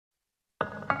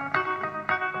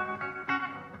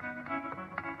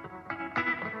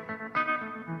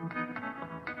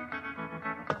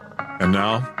And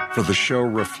now, for the show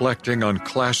reflecting on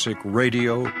classic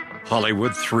radio,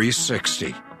 Hollywood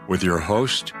 360, with your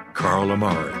host, Carl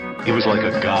Amari. He was like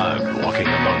a god walking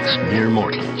amongst mere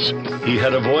mortals. He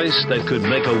had a voice that could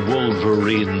make a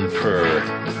wolverine purr,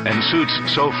 and suits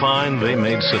so fine they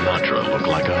made Sinatra look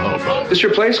like a hobo. This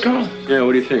your place, Carl? Yeah,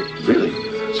 what do you think? Really?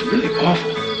 It's really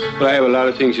awful. But I have a lot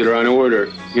of things that are on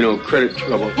order. You know, credit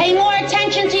trouble. Pay more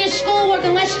attention to your schoolwork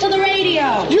and less to the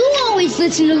radio. You always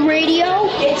listen to the radio.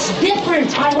 It's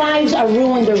different. Our lives are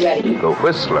ruined already. The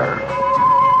Whistler.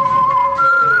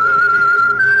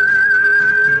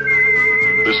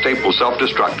 This tape will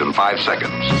self-destruct in 5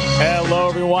 seconds. Hello,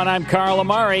 everyone. I'm Carl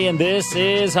Amari, and this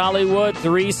is Hollywood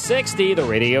 360, the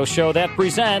radio show that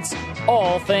presents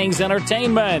all things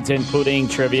entertainment, including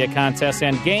trivia contests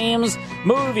and games,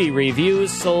 movie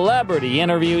reviews, celebrity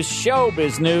interviews,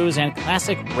 showbiz news, and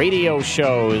classic radio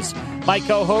shows. My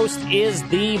co-host is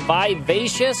the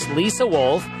vivacious Lisa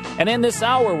Wolf, and in this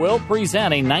hour we'll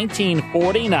present a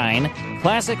 1949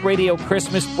 classic radio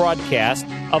Christmas broadcast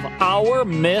of Our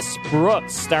Miss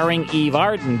Brooks, starring Eve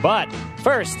Arden. But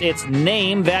first, it's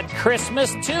Name That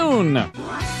Christmas Tune.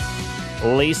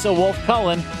 Lisa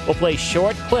Wolf-Cullen will play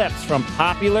short clips from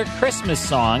popular Christmas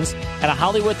songs, and a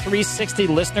Hollywood 360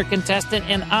 listener contestant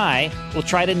and I will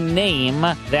try to name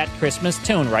that Christmas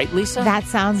tune. Right, Lisa? That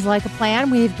sounds like a plan.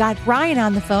 We've got Brian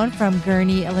on the phone from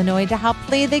Gurnee, Illinois, to help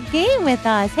play the game with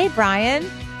us. Hey, Brian.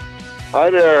 Hi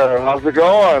there. How's it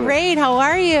going? Great. How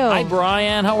are you? Hi,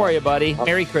 Brian. How are you, buddy?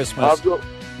 Merry Christmas.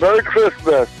 Merry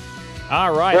Christmas.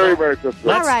 All right. Merry Christmas.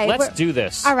 Let's do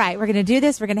this. All right. We're going to do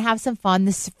this. We're going to have some fun.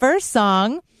 This first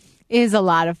song is a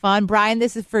lot of fun. Brian,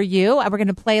 this is for you. We're going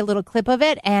to play a little clip of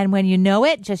it, and when you know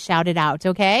it, just shout it out,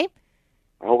 okay?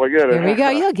 I hope I get it. Here we go.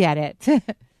 You'll get it.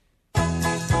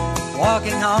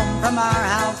 Walking home from our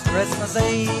house Christmas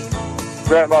Eve.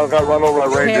 Grandma got run over by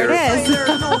reindeer. There it is.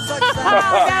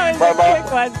 That was a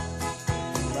quick one.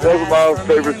 That was my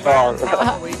favorite song.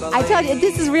 I tell you,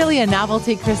 this is really a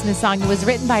novelty Christmas song. It was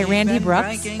written by Randy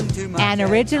Brooks and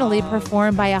originally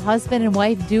performed by a husband and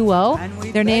wife duo.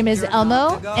 Their name is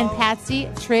Elmo and Patsy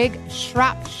Trigg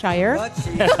Shropshire.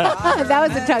 That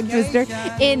was a tongue twister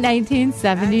in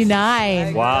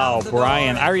 1979. Wow,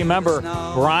 Brian. I remember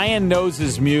Brian knows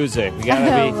his music. We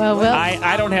gotta be.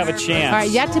 I don't have a chance. All right,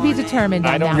 yet to be determined.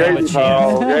 I don't have a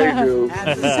chance. Yeah, you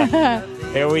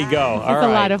do. Here we go. It's a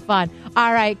lot of fun.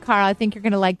 All right, Carl, I think you're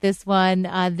going to like this one.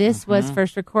 This was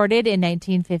first recorded in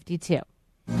 1952.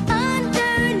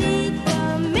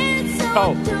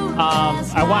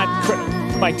 I want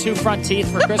my 2 front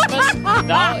teeth for Christmas.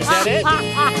 No? Is that it?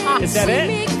 Is that it?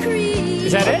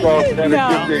 Is that it?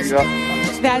 No.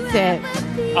 That's it.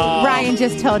 Ryan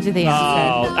just told you the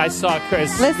answer. Oh, I saw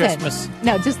Christmas.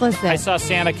 No, just listen. I saw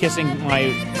Santa kissing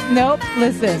my... Nope,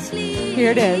 listen.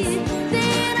 Here it is.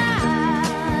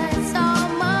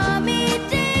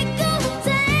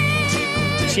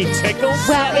 She tickles?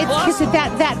 Well, it's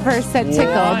that verse said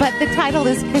tickle, but the title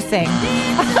is Kissing.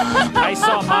 I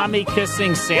saw Mommy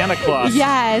kissing Santa Claus.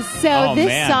 Yes, so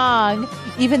this song,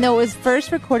 even though it was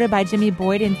first recorded by Jimmy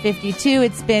Boyd in 52,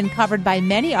 it's been covered by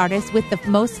many artists, with the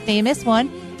most famous one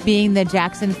being the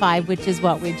Jackson 5, which is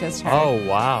what we just heard. Oh,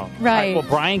 wow. Right. Well,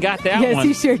 Brian got that one. Yes,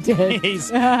 he sure did. He's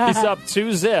up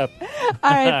 2-0.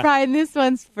 All right, Brian, this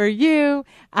one's for you.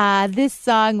 This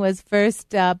song was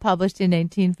first published in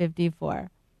 1954.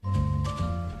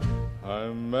 I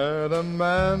met a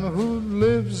man who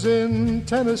lives in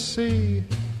Tennessee.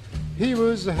 He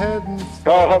was heading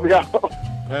for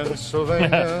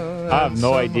Pennsylvania. I have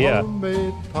no idea.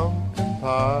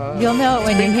 You'll know it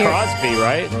when you hear Crosby,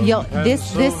 right?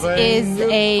 This is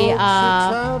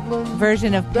a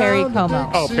version of Perry Como.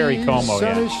 Oh, Perry Como,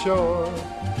 yeah.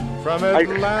 From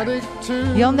Atlantic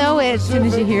to You'll know it as soon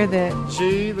as you hear the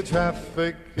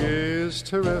traffic is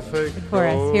terrific. The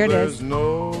chorus. Here it is. There's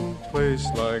no place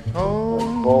like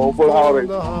home.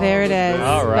 There it is.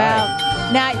 All right.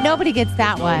 Well, now nobody gets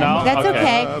that one. No? That's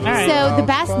okay. Right. So the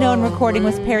best known recording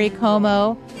was Perry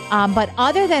Como. But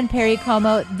other than Perry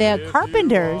Como, the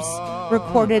Carpenters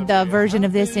recorded the version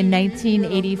of this in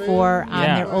 1984 on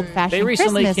their old-fashioned They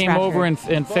recently Christmas came record. over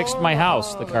and fixed my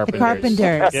house, the Carpenters. The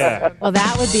Carpenters. Yeah. Well,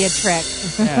 that would be a trick.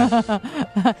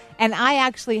 Yeah. And I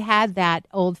actually had that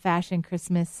old-fashioned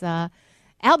Christmas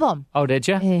album. Oh, did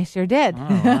you? I sure did.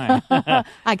 Oh, right.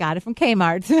 I got it from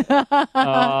Kmart.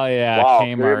 Oh, yeah, wow,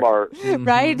 Kmart. Mm-hmm.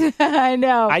 Right? I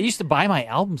know. I used to buy my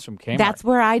albums from Kmart. That's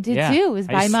where I did, too, was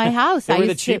by my house. They were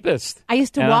the cheapest. I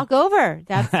used to walk over.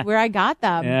 That's where I got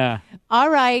them. Yeah. All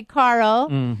right, Carl.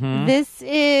 This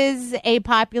is a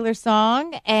popular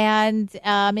song, and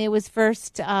it was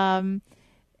first aired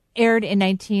in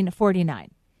 1949.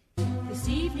 This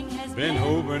evening has Been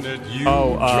hoping that you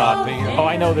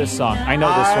I know this song. I know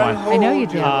this one. I know you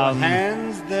do.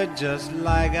 Hands that just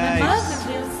like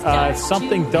ice.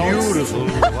 Something don't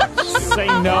say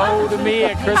no to me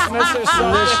at Christmas or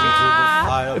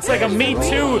something. It's like a Me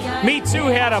Too. Me Too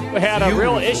had a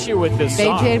real issue with this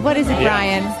song. They did. What is it,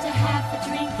 Brian?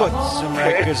 Put some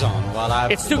records on while I.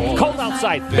 It's too cold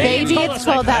outside. Baby, it's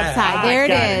cold outside. There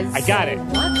it is. I got it. All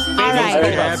right.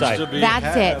 Cold outside.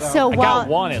 That's it. So while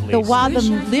the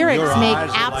lyrics make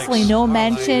absolutely no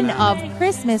mention of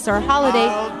Christmas or holiday,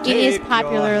 it is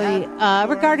popularly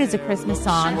regarded as a Christmas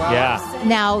song. Yeah.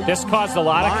 Now, this caused a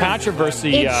lot of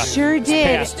controversy. It sure did.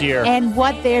 This past year. And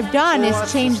what they've done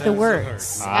is change the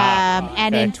words.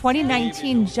 And in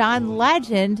 2019, John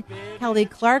Legend, Kelly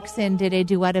Clarkson did a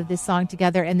duet of this song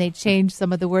together, and they changed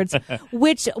some of the words,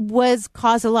 which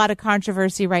caused a lot of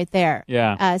controversy right there.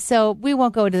 Yeah. So we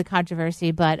won't go into the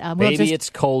controversy, but baby, it's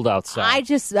cold outside. I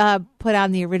just put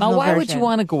on the original why version. would you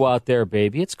want to go out there,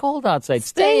 baby? It's cold outside.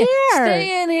 Stay here.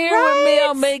 Stay in here with me.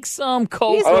 I'll make some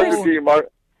cold.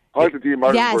 I like the Dean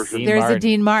Martin yes, version. there's a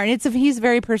Dean Martin. He's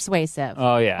very persuasive.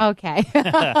 Oh, yeah. Okay.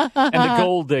 And the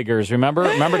Gold Diggers. Remember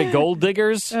the Gold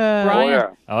Diggers,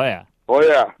 Brian? Oh, yeah.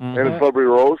 And a celebrity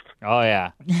roast. Oh,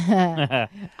 yeah.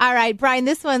 All right, Brian,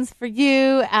 this one's for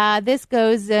you. This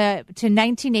goes to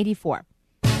 1984.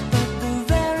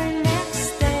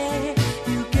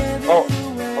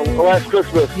 Last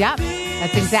Christmas. Yep,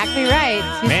 that's exactly right.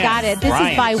 He's got it. This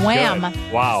Brian, is by Wham.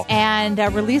 Good. Wow. And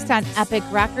released on Epic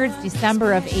Records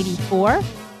December of 84.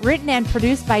 Written and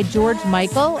produced by George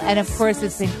Michael. And, of course,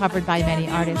 it's been covered by many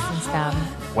artists since then.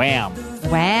 Wham.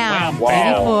 Wham.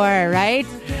 Wow. 84, right?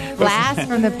 Blast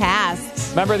from the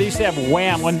past. Remember they used to have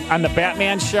Wham on the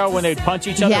Batman show when they'd punch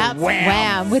each other? Yep,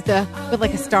 Wham. With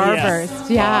like a starburst.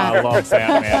 Yeah. Oh, I love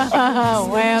Batman.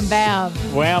 Wham, bam.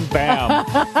 Wham, bam.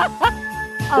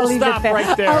 I'll leave it there.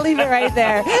 Right there. I'll leave it right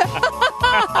there.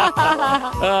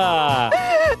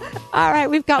 All right,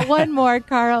 we've got one more,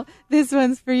 Carl. This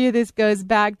one's for you. This goes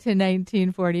back to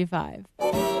 1945.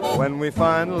 When we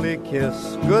finally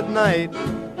kiss goodnight.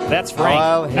 That's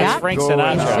Frank. That's Frank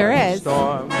Sinatra. It sure is.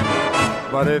 Storm.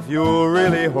 But if you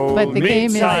really hold But the game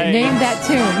is name that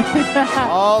tune.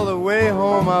 all the way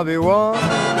home I'll be warm.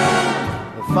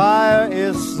 The fire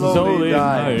is slowly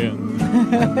dying.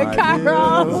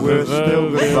 Carl. We're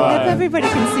still goodbye. Everybody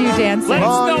can see you dancing.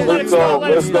 Let it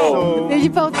snow. You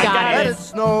both got it. Let it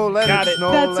snow, let it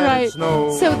snow, That's let right. it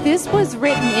snow. So this was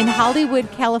written in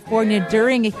Hollywood, California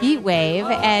during a heat wave,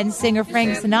 and singer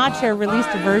Frank Sinatra released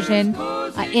a version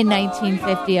in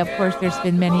 1950. Of course, there's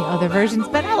been many other versions,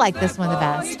 but I like this one the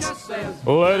best.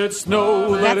 Let it snow,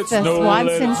 let That's it the snow,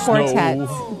 Swanson let it Quartet.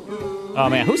 snow. Oh,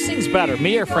 man. Who sings better,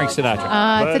 me or Frank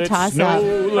Sinatra? It's a toss-up.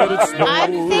 Let it snow,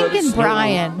 I'm thinking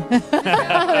Brian.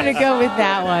 I'm going to go with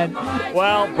that one.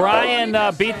 Well, Brian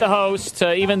beat the host.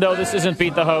 Even though this isn't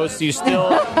Beat the Host, you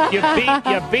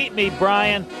beat me,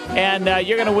 Brian. And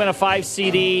you're going to win a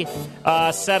 5-CD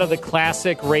set of the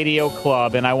Classic Radio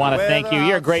Club. And I want to thank you.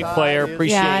 You're a great player.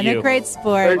 Appreciate you. Yeah, and a great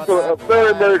sport.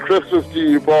 Very Merry Christmas to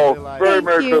you both. Very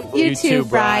Merry Christmas. You too,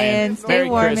 Brian. Stay Merry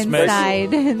warm Christmas.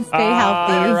 inside and stay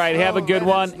healthy. All right, have a good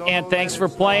one. And thanks for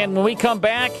playing. When we come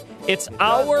back, it's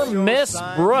our Miss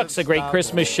Brooks, a great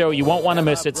Christmas show. You won't want to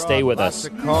miss it. Stay with us.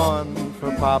 Corn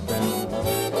for popping.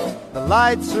 The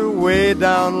lights are way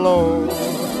down low.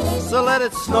 So let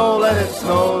it snow, let it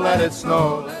snow, let it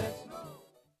snow.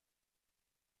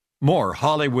 More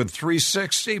Hollywood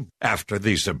 360 after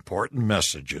these important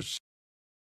messages.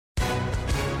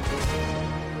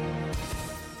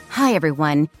 Hi,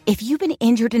 everyone. If you've been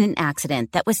injured in an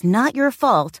accident that was not your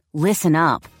fault, listen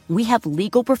up. We have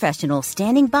legal professionals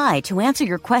standing by to answer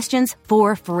your questions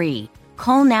for free.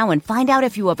 Call now and find out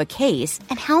if you have a case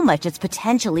and how much it's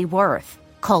potentially worth.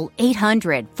 Call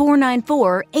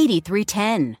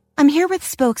 800-494-8310. I'm here with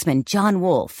spokesman John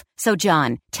Wolf. So,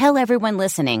 John, tell everyone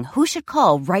listening who should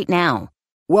call right now.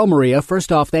 Well, Maria,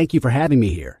 first off, thank you for having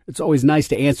me here. It's always nice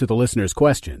to answer the listeners'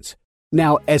 questions.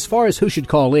 Now, as far as who should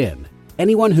call in,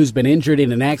 anyone who's been injured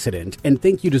in an accident and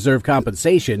think you deserve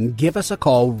compensation, give us a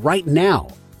call right now.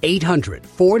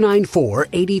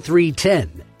 800-494-8310.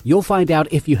 You'll find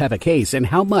out if you have a case and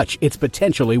how much it's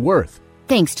potentially worth.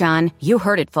 Thanks, John. You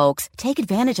heard it, folks. Take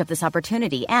advantage of this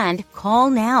opportunity and call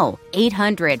now.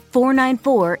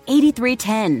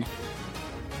 800-494-8310.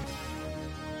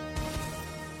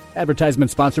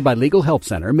 Advertisement sponsored by Legal Help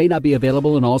Center. May not be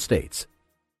available in all states.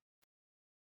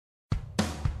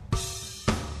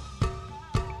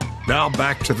 Now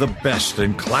back to the best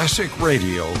in classic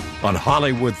radio on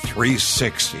Hollywood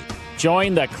 360.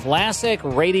 Join the Classic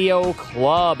Radio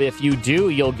Club. If you do,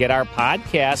 you'll get our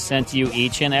podcast sent to you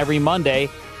each and every Monday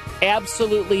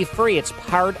absolutely free. It's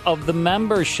part of the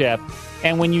membership.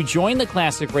 And when you join the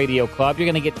Classic Radio Club, you're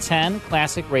going to get 10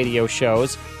 classic radio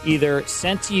shows either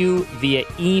sent to you via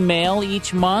email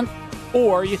each month,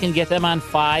 or you can get them on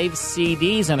 5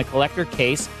 CDs in a collector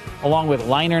case, along with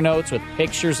liner notes with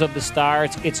pictures of the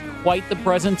stars. It's quite the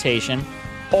presentation.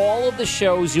 All of the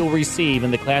shows you'll receive in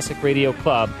the Classic Radio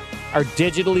Club are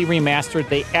digitally remastered.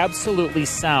 They absolutely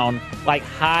sound like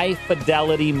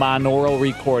high-fidelity monaural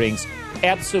recordings.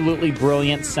 Absolutely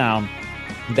brilliant sound.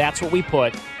 That's what we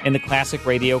put in the Classic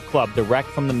Radio Club, direct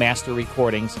from the master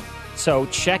recordings. So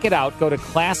check it out. Go to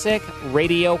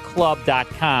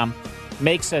classicradioclub.com.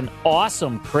 Makes an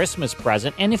awesome Christmas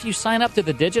present. And if you sign up to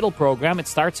the digital program, it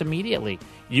starts immediately.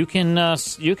 You can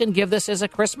give this as a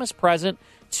Christmas present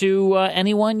to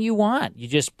anyone you want. You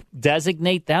just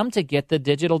designate them to get the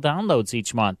digital downloads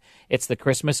each month. It's the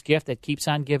Christmas gift that keeps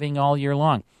on giving all year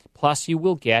long. Plus, you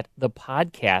will get the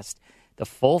podcast, the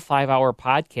full 5-hour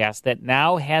podcast that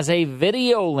now has a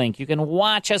video link. You can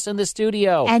watch us in the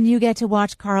studio. And you get to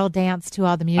watch Carl dance to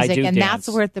all the music, and dance. That's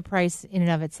worth the price in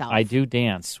and of itself. I do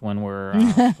dance when we're...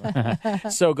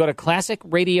 So go to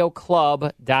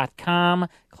classicradioclub.com,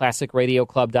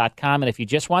 classicradioclub.com, and if you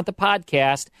just want the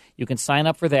podcast, you can sign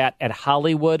up for that at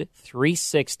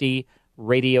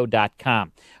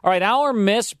Hollywood360radio.com. All right, our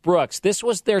Miss Brooks. This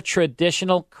was their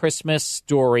traditional Christmas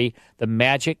story, The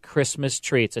Magic Christmas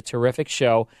Tree. It's a terrific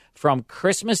show from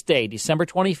Christmas Day, December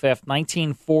 25th,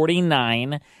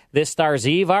 1949. This stars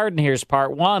Eve Arden. Here's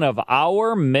part 1 of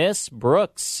Our Miss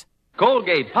Brooks.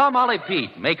 Colgate Palmolive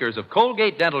Pete, makers of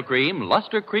Colgate Dental Cream,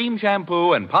 Luster Cream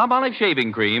Shampoo, and Palmolive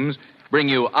Shaving Creams, bring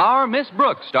you Our Miss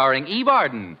Brooks, starring Eve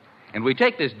Arden. And we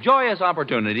take this joyous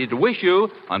opportunity to wish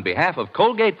you, on behalf of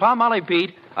Colgate Palmolive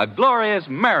Pete, a glorious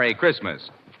Merry Christmas.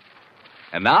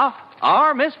 And now,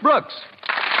 Our Miss Brooks.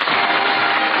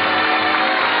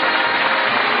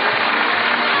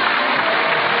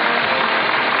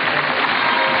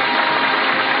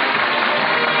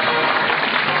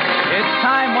 It's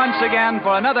time once again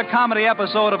for another comedy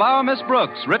episode of Our Miss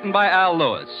Brooks, written by Al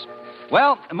Lewis.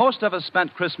 Well, most of us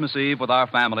spent Christmas Eve with our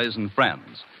families and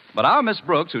friends. But our Miss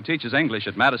Brooks, who teaches English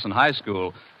at Madison High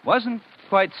School, wasn't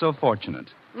quite so fortunate.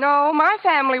 No, my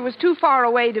family was too far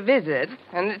away to visit,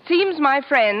 and it seems my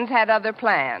friends had other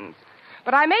plans.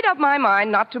 But I made up my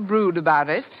mind not to brood about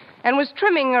it, and was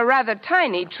trimming a rather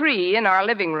tiny tree in our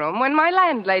living room when my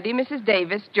landlady, Mrs.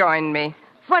 Davis, joined me.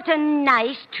 What a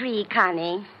nice tree,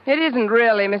 Connie. It isn't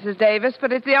really, Mrs. Davis,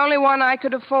 but it's the only one I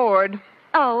could afford.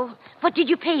 Oh, what did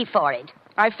you pay for it?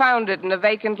 I found it in a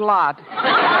vacant lot.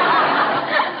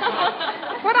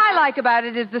 What I like about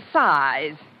it is the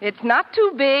size. It's not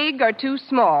too big or too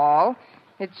small.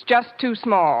 It's just too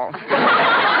small.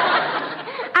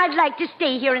 I'd like to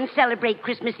stay here and celebrate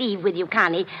Christmas Eve with you,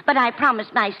 Connie, but I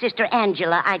promised my sister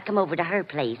Angela I'd come over to her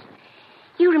place.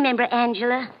 You remember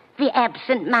Angela, the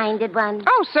absent-minded one?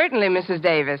 Oh, certainly, Mrs.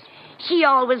 Davis. She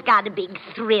always got a big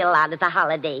thrill out of the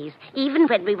holidays, even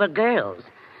when we were girls.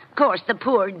 Of course, the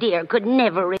poor dear could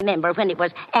never remember when it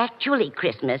was actually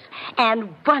Christmas. And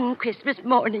one Christmas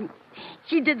morning,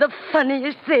 she did the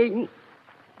funniest thing.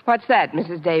 What's that,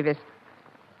 Mrs. Davis?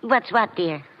 What's what,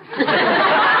 dear?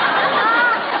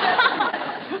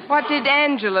 What did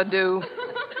Angela do?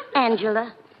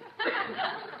 Angela?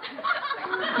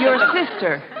 Your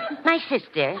sister. My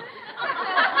sister?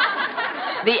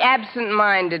 The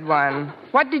absent-minded one.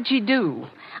 What did she do?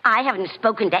 I haven't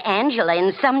spoken to Angela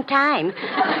in some time. What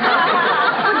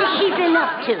has she been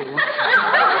up to?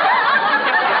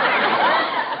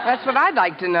 That's what I'd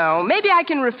like to know. Maybe I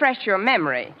can refresh your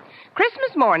memory.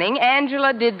 Christmas morning,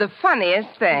 Angela did the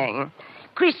funniest thing.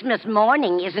 Christmas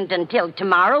morning isn't until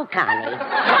tomorrow, Connie.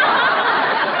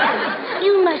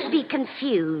 You must be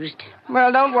confused.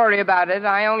 Well, don't worry about it.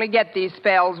 I only get these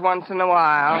spells once in a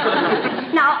while.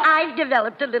 Now, I've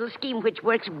developed a little scheme which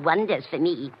works wonders for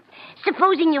me.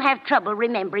 Supposing you have trouble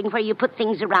remembering where you put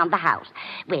things around the house.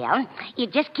 Well, you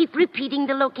just keep repeating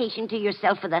the location to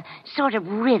yourself with a sort of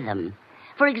rhythm.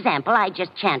 For example, I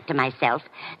just chant to myself,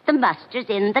 the mustard's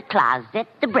in the closet,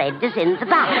 the bread is in the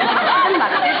box. The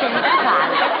mustard's in the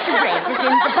closet, the bread is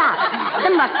in the box. The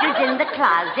mustard's in the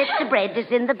closet, the bread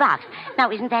is in the box.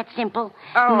 Now, isn't that simple?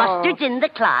 Oh. Mustard's in the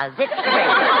closet, the bread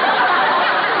is in the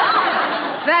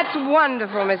box. That's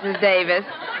wonderful, Mrs. Davis.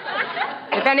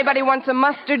 If anybody wants a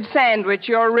mustard sandwich,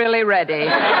 you're really ready.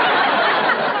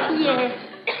 Yes.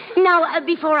 Now,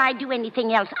 before I do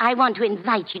anything else, I want to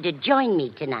invite you to join me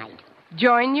tonight.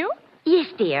 Join you? Yes,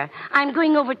 dear. I'm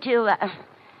going over to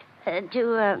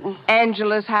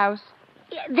Angela's house?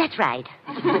 Yeah, that's right.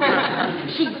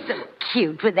 She's so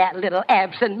cute with that little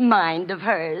absent mind of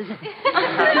hers.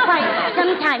 Why,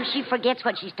 sometimes she forgets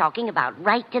what she's talking about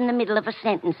right in the middle of a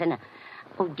sentence. And,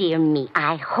 oh, dear me,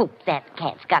 I hope that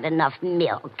cat's got enough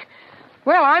milk.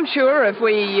 Well, I'm sure if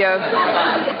we,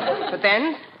 But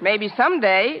then, maybe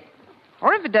someday,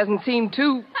 or if it doesn't seem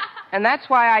too... And that's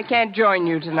why I can't join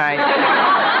you tonight.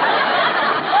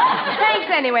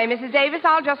 Thanks anyway, Mrs. Davis.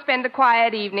 I'll just spend a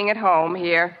quiet evening at home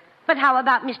here. But how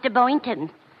about Mr. Boynton?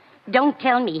 Don't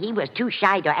tell me he was too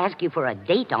shy to ask you for a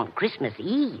date on Christmas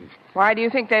Eve. Why do you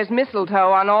think there's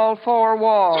mistletoe on all four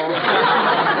walls?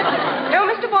 No,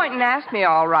 Mr. Boynton asked me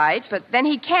all right, but then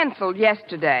he canceled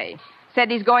yesterday.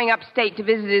 Said he's going upstate to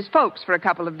visit his folks for a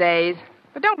couple of days.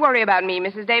 But don't worry about me,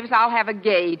 Mrs. Davis. I'll have a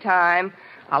gay time.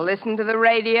 I'll listen to the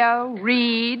radio,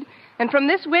 read, and from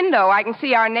this window I can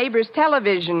see our neighbor's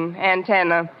television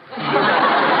antenna.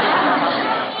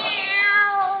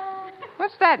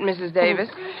 What's that, Mrs. Davis?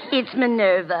 It's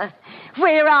Minerva.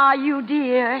 Where are you,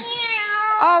 dear?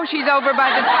 Oh, she's over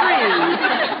by the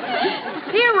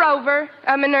tree. Here, Rover.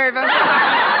 Minerva.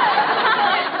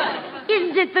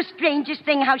 Isn't it the strangest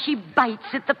thing how she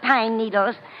bites at the pine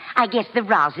needles? I guess the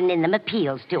rosin in them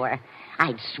appeals to her.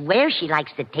 I'd swear she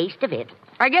likes the taste of it.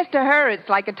 I guess to her it's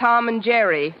like a Tom and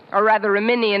Jerry, or rather a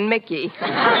Minnie and Mickey.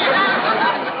 Come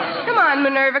on,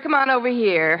 Minerva, come on over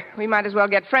here. We might as well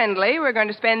get friendly. We're going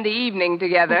to spend the evening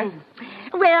together.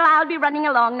 Well, I'll be running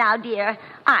along now, dear.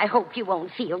 I hope you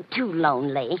won't feel too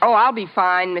lonely. Oh, I'll be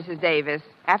fine, Mrs. Davis.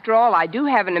 After all, I do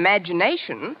have an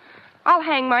imagination. I'll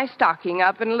hang my stocking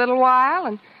up in a little while,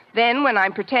 and then when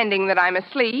I'm pretending that I'm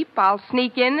asleep, I'll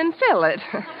sneak in and fill it.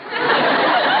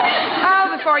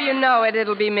 Oh, before you know it,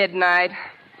 it'll be midnight.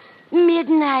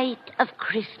 Midnight of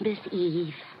Christmas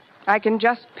Eve. I can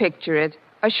just picture it.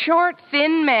 A short,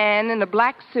 thin man in a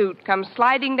black suit comes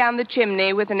sliding down the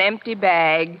chimney with an empty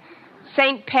bag.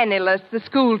 St. Penniless, the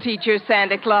schoolteacher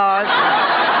Santa Claus.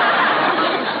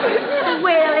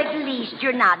 Well, at least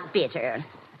you're not bitter.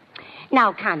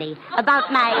 Now, Connie,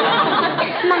 about my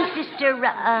sister,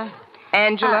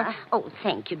 Angela? Oh,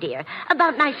 thank you, dear.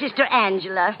 About my sister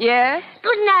Angela. Yes?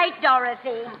 Good night,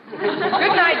 Dorothy.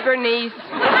 Good night, Bernice.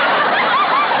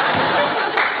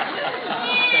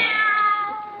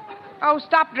 Oh,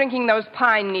 stop drinking those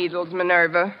pine needles,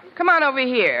 Minerva. Come on over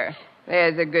here.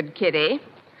 There's a good kitty.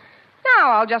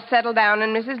 Now I'll just settle down in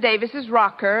Mrs. Davis's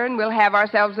rocker, and we'll have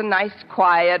ourselves a nice,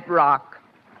 quiet rock.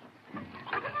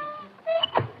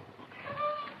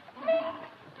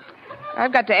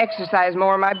 I've got to exercise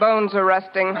more. My bones are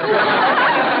rusting.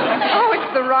 Oh,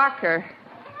 it's the rocker.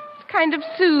 It's kind of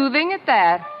soothing at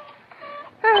that.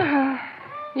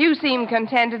 You seem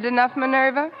contented enough,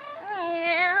 Minerva.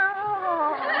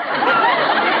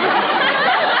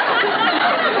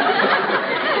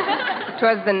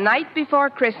 'Twas the night before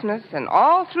Christmas, and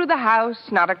all through the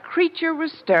house, not a creature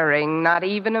was stirring, not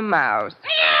even a mouse.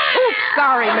 Oops,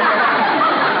 sorry,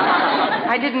 Minerva.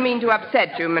 I didn't mean to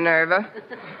upset you, Minerva.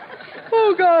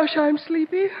 Oh, gosh, I'm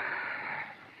sleepy.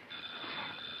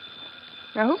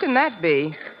 Now, who can that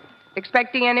be?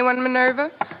 Expecting anyone,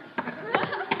 Minerva?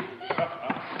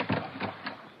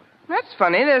 That's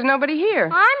funny. There's nobody here.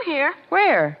 I'm here.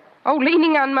 Where? Oh,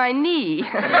 leaning on my knee.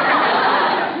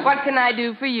 What can I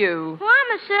do for you? Well,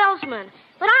 I'm a salesman,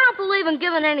 but I don't believe in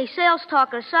giving any sales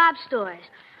talk or sob stories.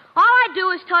 All I do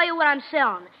is tell you what I'm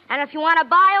selling. And if you want to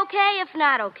buy, okay. If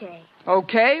not, okay.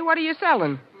 Okay? What are you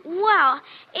selling? Well,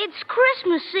 it's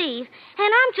Christmas Eve,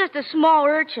 and I'm just a small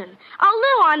urchin, a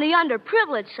little on the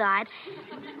underprivileged side,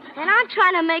 and I'm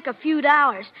trying to make a few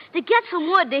dollars to get some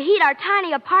wood to heat our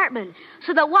tiny apartment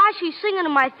so that while she's singing to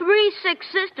my 3 sick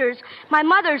sisters, my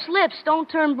mother's lips don't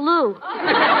turn blue.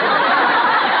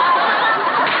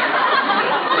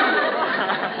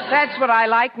 That's what I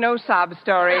like, no sob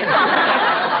stories.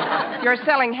 You're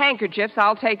selling handkerchiefs,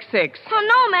 I'll take 6. Oh,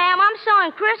 no, ma'am, I'm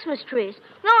selling Christmas trees.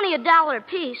 They're only $1 a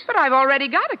piece. But I've already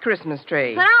got a Christmas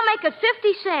tree. Then I'll make it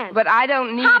 50 cents. But I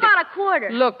don't need How about a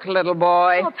quarter? Look, little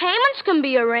boy. Well, payments can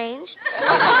be arranged.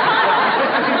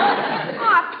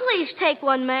 Oh, please take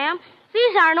one, ma'am.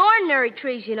 These aren't ordinary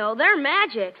trees, you know. They're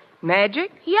magic.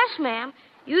 Magic? Yes, ma'am.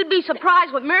 You'd be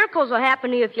surprised what miracles will happen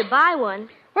to you if you buy one.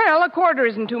 Well, a quarter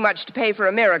isn't too much to pay for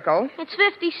a miracle. It's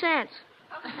 50 cents.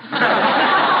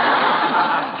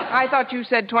 I thought you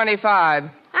said 25.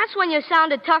 That's when you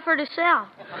sounded tougher to sell.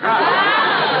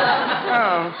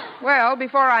 Oh. Well,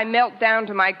 before I melt down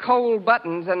to my cold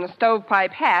buttons and a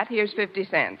stovepipe hat, here's 50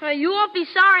 cents. You won't be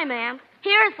sorry, ma'am.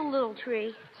 Here's the little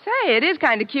tree. Say, it is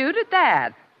kind of cute at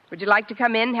that. Would you like to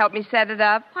come in and help me set it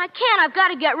up? I can't. I've got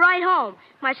to get right home.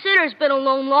 My sitter's been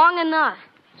alone long enough.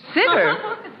 Sitter?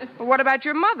 Well, what about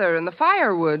your mother and the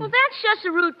firewood? Well, that's just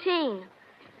a routine.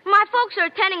 My folks are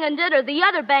attending a dinner the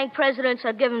other bank presidents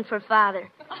are giving for Father.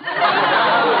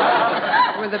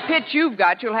 With the pitch you've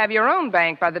got, you'll have your own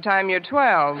bank by the time you're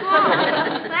 12.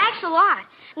 Thanks a lot.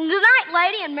 Good night,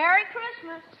 lady, and Merry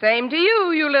Christmas. Same to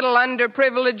you, you little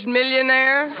underprivileged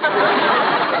millionaire.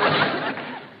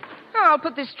 Oh, I'll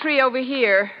put this tree over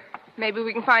here. Maybe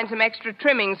we can find some extra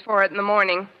trimmings for it in the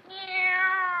morning.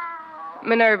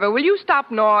 Minerva, will you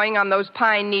stop gnawing on those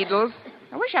pine needles?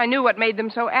 I wish I knew what made them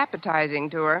so appetizing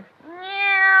to her.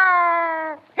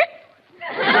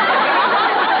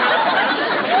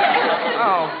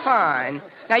 Oh, fine.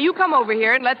 Now you come over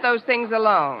here and let those things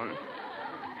alone.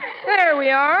 There we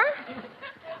are.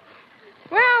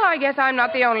 Well, I guess I'm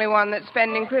not the only one that's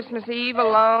spending Christmas Eve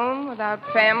alone, without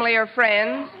family or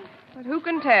friends. But who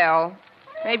can tell?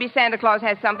 Maybe Santa Claus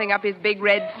has something up his big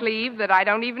red sleeve that I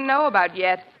don't even know about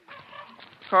yet.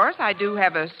 Of course, I do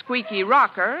have a squeaky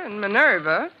rocker and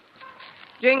Minerva.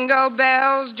 Jingle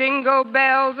bells,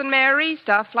 and merry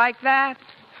stuff like that.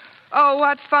 Oh,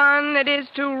 what fun it is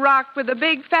to rock with a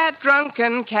big, fat,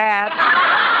 drunken cat.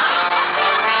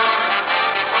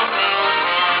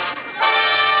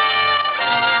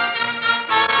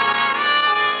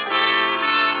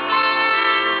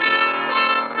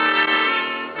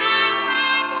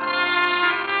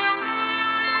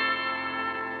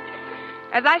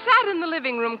 As I sat in the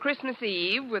living room Christmas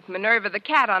Eve with Minerva the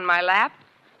cat on my lap,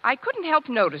 I couldn't help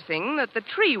noticing that the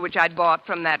tree which I'd bought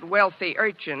from that wealthy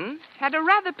urchin had a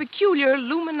rather peculiar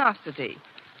luminosity.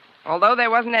 Although there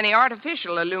wasn't any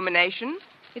artificial illumination,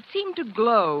 it seemed to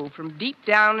glow from deep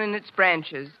down in its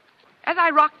branches. As I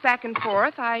rocked back and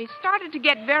forth, I started to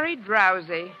get very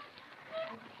drowsy.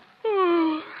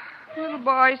 Little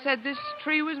boy said this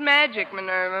tree was magic,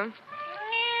 Minerva.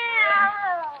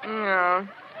 No,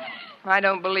 I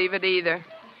don't believe it either.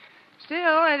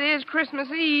 Still, it is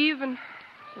Christmas Eve, and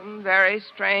some very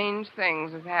strange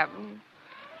things have happened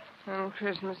on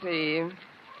Christmas Eve.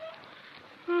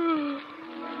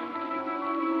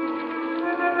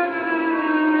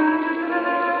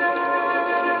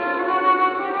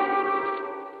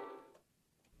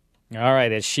 All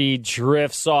right, as she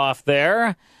drifts off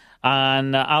there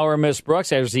on Our Miss Brooks,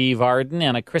 there's Eve Arden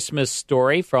and A Christmas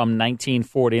Story from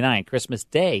 1949, Christmas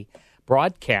Day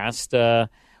broadcast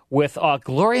with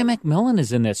Gloria McMillan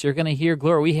is in this. You're going to hear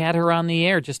Gloria. We had her on the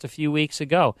air just a few weeks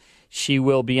ago. She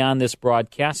will be on this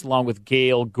broadcast along with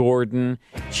Gail Gordon,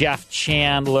 Jeff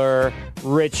Chandler,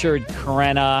 Richard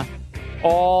Crenna,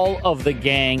 all of the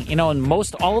gang. You know, and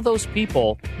all of those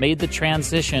people made the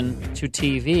transition to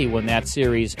TV when that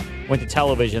series went to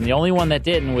television. The only one that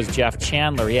didn't was Jeff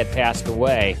Chandler. He had passed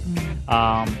away.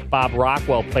 Bob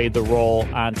Rockwell played the role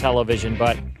on television,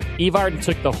 but Eve Arden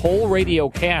took the whole radio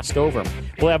cast over.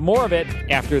 We'll have more of it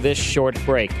after this short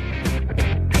break.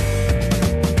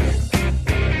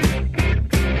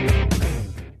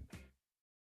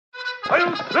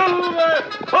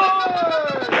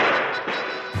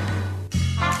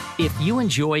 If you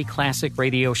enjoy classic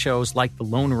radio shows like The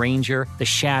Lone Ranger, The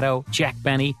Shadow, Jack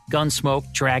Benny,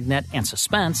 Gunsmoke, Dragnet, and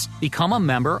Suspense, become a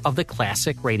member of the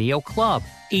Classic Radio Club.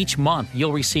 Each month,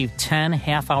 you'll receive 10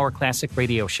 half-hour classic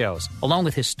radio shows, along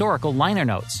with historical liner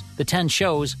notes. The 10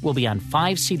 shows will be on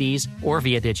 5 CDs or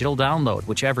via digital download,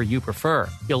 whichever you prefer.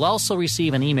 You'll also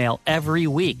receive an email every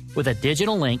week with a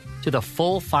digital link to the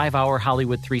full 5-hour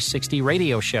Hollywood 360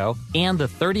 radio show and the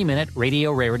 30-minute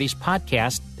Radio Rarities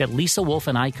podcast that Lisa Wolf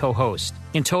and I co-host.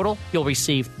 In total, you'll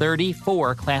receive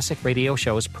 34 classic radio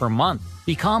shows per month.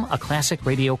 Become a Classic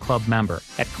Radio Club member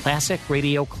at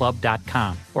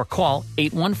classicradioclub.com or call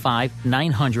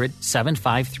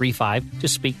 815-900-7535 to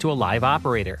speak to a live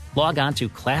operator. Log on to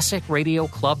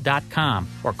classicradioclub.com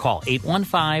or call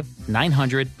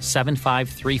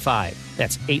 815-900-7535.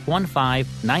 That's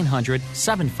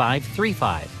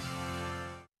 815-900-7535.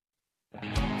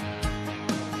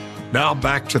 Now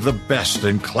back to the best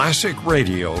in classic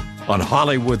radio on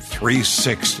Hollywood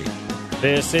 360.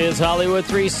 This is Hollywood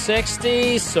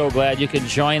 360. So glad you could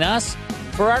join us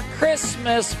for our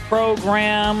Christmas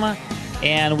program.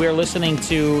 And we're listening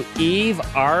to Eve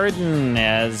Arden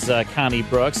as Connie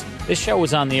Brooks. This show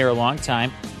was on the air a long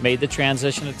time, made the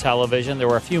transition to television. There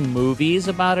were a few movies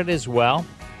about it as well.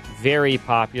 Very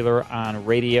popular on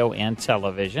radio and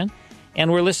television.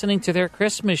 And we're listening to their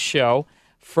Christmas show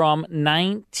from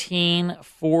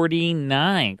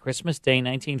 1949, Christmas Day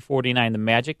 1949, The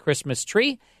Magic Christmas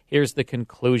Tree. Here's the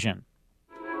conclusion.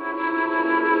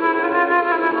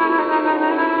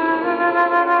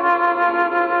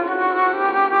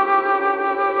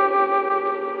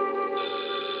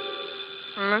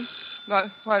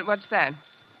 What's that?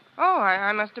 Oh,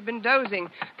 I must have been dozing.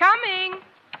 Coming!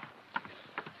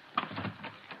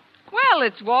 Well, Well,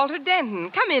 it's Walter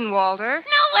Denton. Come in, Walter.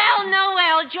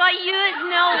 Noel, joyeuse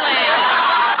Noel.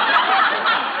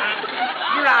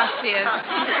 Gracias.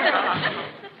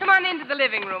 Come on into the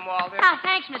living room, Walter. Oh,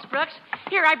 thanks, Miss Brooks.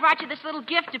 Here, I brought you this little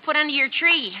gift to put under your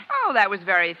tree. Oh, that was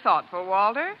very thoughtful,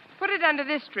 Walter. Put it under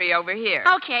this tree over here.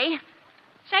 Okay.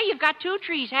 Say, you've got 2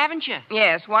 trees, haven't you?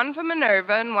 Yes, one for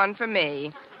Minerva and one for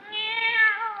me.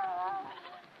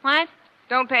 What?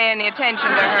 Don't pay any attention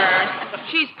to her.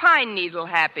 She's pine needle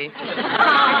happy.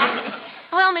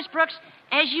 Well, Miss Brooks,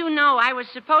 as you know, I was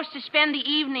supposed to spend the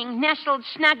evening nestled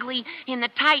snugly in the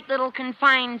tight little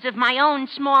confines of my own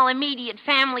small immediate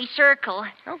family circle.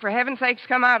 Oh, for heaven's sakes,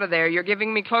 come out of there. You're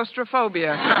giving me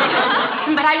claustrophobia.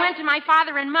 But I went to my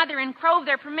father and mother and crowed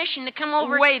their permission to come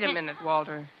over. Wait a minute,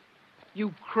 Walter.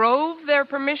 You crove their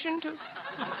permission to?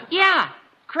 Yeah.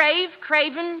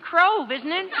 Craven, Crove, isn't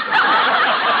it?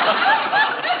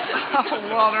 Oh,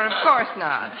 Walter, of course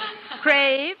not.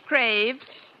 Crave.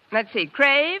 Let's see.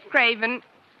 Craven.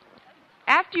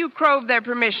 After you crove their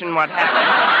permission, what happened?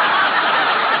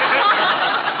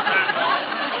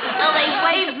 Well, they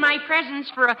waived my presence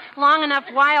for a long enough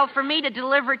while for me to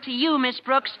deliver to you, Miss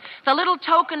Brooks, the little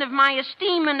token of my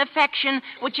esteem and affection,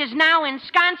 which is now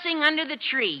ensconcing under the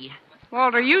tree.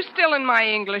 Walter, are you still in my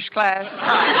English class?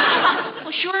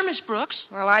 Well, sure, Miss Brooks.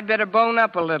 Well, I'd better bone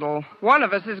up a little. One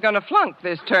of us is going to flunk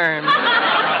this term.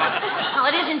 Well,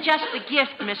 it isn't just the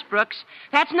gift, Miss Brooks.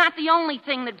 That's not the only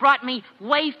thing that brought me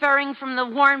wayfaring from the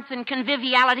warmth and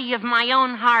conviviality of my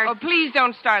own heart. Oh, please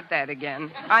don't start that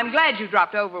again. I'm glad you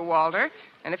dropped over, Walter.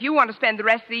 And if you want to spend the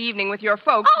rest of the evening with your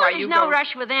folks, there's no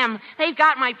rush with them. They've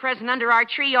got my present under our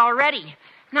tree already.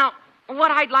 Now,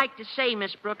 what I'd like to say,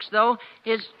 Miss Brooks, though,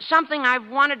 is something I've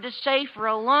wanted to say for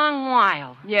a long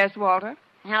while. Yes, Walter?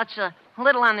 Now, it's a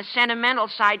little on the sentimental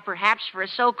side, perhaps, for a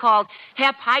so-called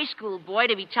hep high school boy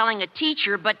to be telling a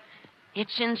teacher, but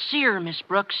it's sincere, Miss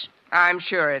Brooks. I'm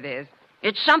sure it is.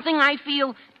 It's something I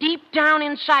feel deep down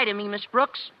inside of me, Miss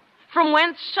Brooks, from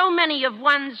whence so many of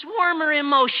one's warmer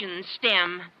emotions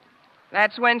stem.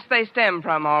 That's whence they stem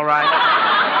from, all right.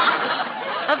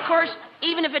 Of course,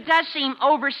 even if it does seem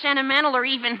over-sentimental or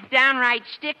even downright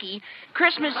sticky,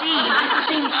 Christmas Eve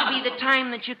seems to be the time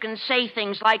that you can say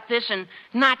things like this and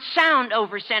not sound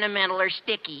over-sentimental or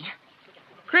sticky.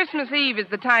 Christmas Eve is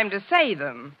the time to say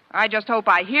them. I just hope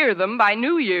I hear them by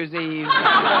New Year's Eve.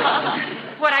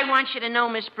 What I want you to know,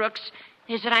 Miss Brooks,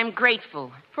 is that I'm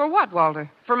grateful. For what,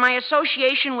 Walter? For my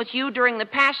association with you during the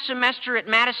past semester at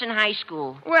Madison High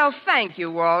School. Well, thank you,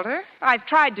 Walter. I've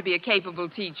tried to be a capable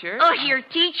teacher. Oh, your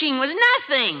teaching was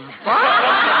nothing. What?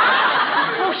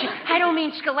 I don't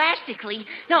mean scholastically.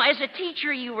 No, as a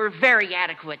teacher, you were very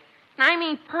adequate. I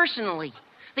mean personally.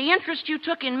 The interest you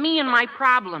took in me and my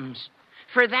problems.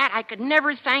 For that, I could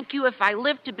never thank you if I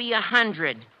lived to be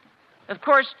 100. Of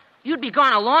course, you'd be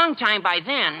gone a long time by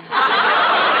then.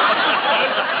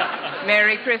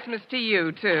 Merry Christmas to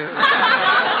you, too.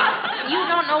 You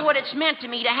don't know what it's meant to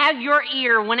me to have your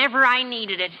ear whenever I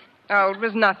needed it. Oh, it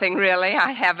was nothing, really.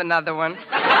 I have another one.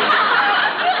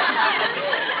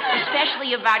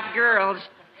 Especially about girls.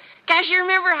 Gosh, you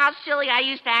remember how silly I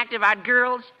used to act about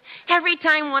girls? Every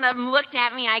time one of them looked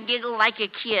at me, I giggled like a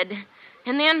kid.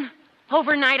 And then,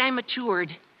 overnight, I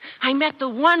matured. I met the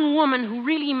one woman who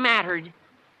really mattered.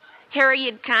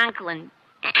 Harriet Conklin.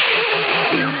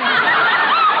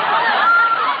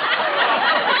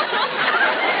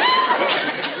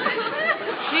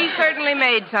 She certainly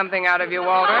made something out of you,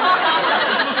 Walter.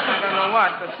 I don't know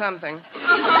what, but something.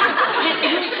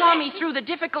 You saw me through the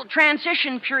difficult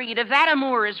transition period of that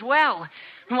amour as well.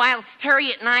 While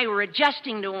Harriet and I were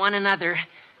adjusting to one another.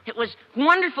 It was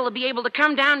wonderful to be able to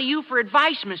come down to you for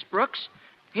advice, Miss Brooks.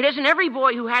 It isn't every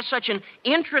boy who has such an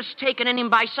interest taken in him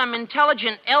by some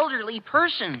intelligent, elderly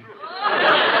person.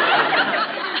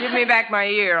 Give me back my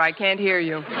ear. I can't hear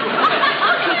you. Not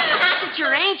that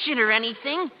you're ancient or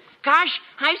anything. Gosh,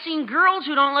 I've seen girls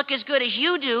who don't look as good as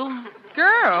you do.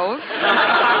 Girls?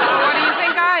 What do you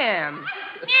think I am?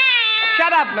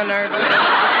 Shut up, Minerva.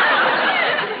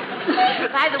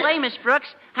 By the way, Miss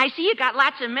Brooks, I see you got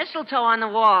lots of mistletoe on the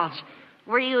walls.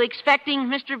 Were you expecting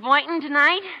Mr. Boynton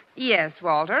tonight? Yes,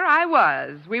 Walter, I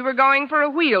was. We were going for a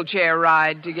wheelchair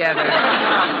ride together.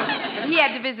 He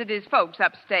had to visit his folks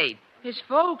upstate. His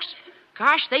folks?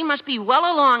 Gosh, they must be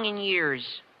well along in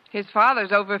years. His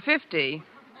father's over 50.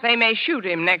 They may shoot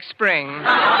him next spring.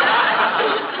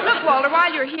 Look, Walter,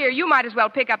 while you're here, you might as well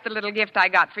pick up the little gift I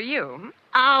got for you.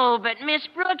 Oh, but Miss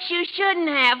Brooks, you shouldn't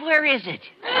have. Where is it?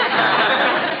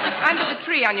 Under the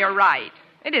tree on your right.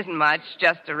 It isn't much,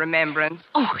 just a remembrance.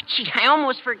 Oh, gee, I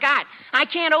almost forgot. I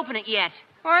can't open it yet.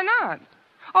 Why not?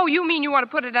 Oh, you mean you want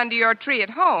to put it under your tree at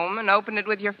home and open it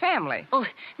with your family? Oh,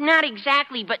 not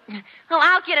exactly, but... Oh,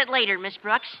 I'll get it later, Miss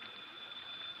Brooks.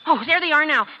 Oh, there they are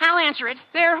now. I'll answer it.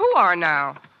 There who are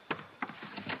now?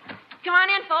 Come on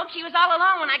in, folks. She was all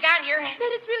alone when I got here.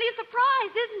 But it's really a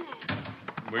surprise, isn't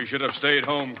it? We should have stayed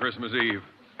home Christmas Eve.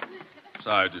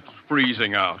 Besides, it's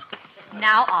freezing out.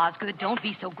 Now, Osgood, don't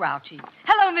be so grouchy.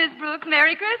 Hello, Miss Brooks.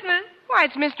 Merry Christmas. Why,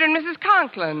 it's Mr. and Mrs.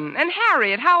 Conklin. And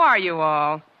Harriet, how are you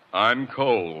all? I'm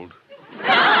cold.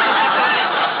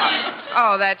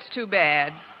 Oh, that's too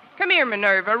bad. Come here,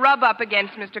 Minerva. Rub up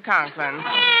against Mr. Conklin.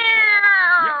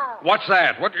 What's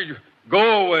that? What are you...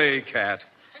 Go away, cat.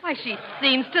 Why, she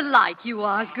seems to like you,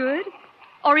 Osgood.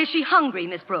 Or is she hungry,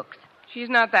 Miss Brooks? She's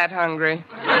not that hungry.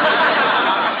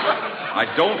 I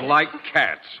don't like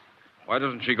cats. Why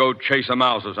doesn't she go chase a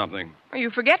mouse or something? Oh, you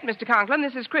forget, Mr. Conklin,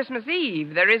 this is Christmas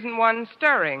Eve. There isn't one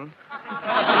stirring.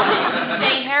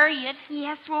 Say, Harriet.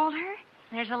 Yes, Walter?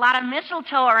 There's a lot of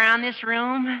mistletoe around this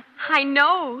room. I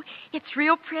know. It's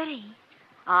real pretty.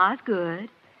 Osgood,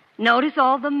 notice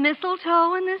all the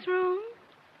mistletoe in this room?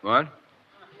 What?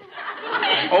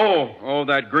 Oh,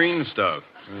 that green stuff.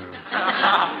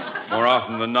 Yeah. More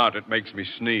often than not, it makes me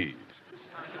sneeze.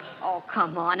 Oh,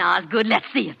 come on, Osgood. Let's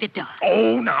see if it does.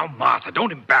 Oh, now, Martha,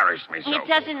 don't embarrass me so. It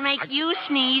doesn't make you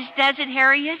sneeze, does it,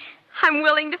 Harriet? I'm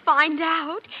willing to find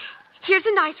out. Here's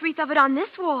a nice wreath of it on this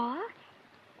wall.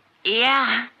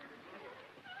 Yeah.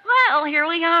 Well, here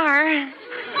we are.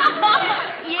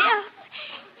 Yes,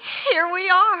 here we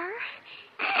are.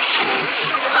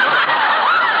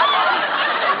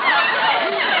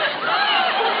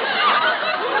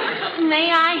 May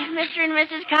I, Mr. and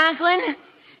Mrs. Conklin?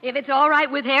 If it's all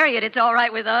right with Harriet, it's all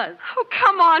right with us. Oh,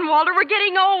 come on, Walter. We're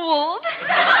getting old.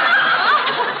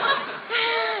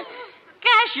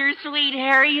 Gosh, you're sweet,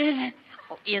 Harriet.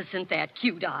 Oh, isn't that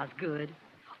cute, Osgood?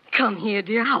 Come here,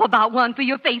 dear. How about one for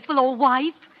your faithful old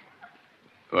wife?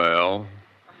 Well,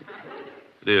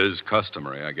 it is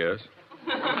customary, I guess.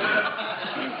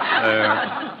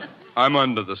 I'm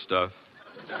under the stuff.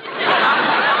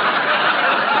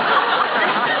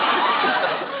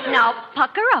 Now,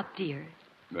 pucker up, dear.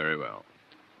 Very well.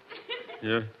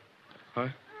 Yeah.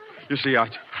 You see, I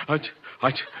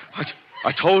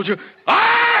told you.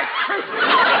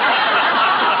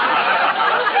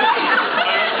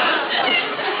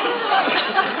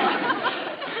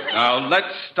 Now,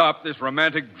 let's stop this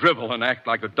romantic drivel and act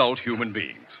like adult human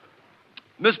beings.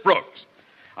 Miss Brooks,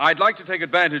 I'd like to take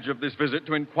advantage of this visit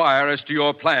to inquire as to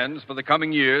your plans for the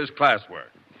coming year's classwork.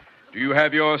 Do you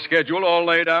have your schedule all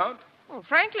laid out? Well,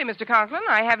 frankly, Mr. Conklin,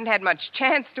 I haven't had much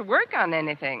chance to work on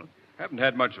anything. Haven't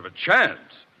had much of a chance,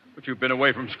 but you've been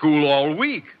away from school all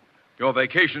week. Your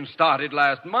vacation started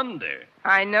last Monday.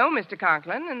 I know, Mr.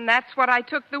 Conklin, and that's what I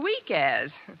took the week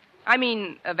as. I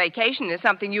mean, a vacation is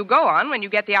something you go on when you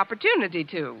get the opportunity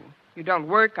to. You don't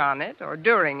work on it or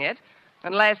during it,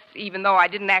 unless, even though I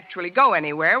didn't actually go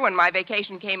anywhere, when my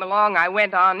vacation came along, I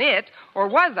went on it, or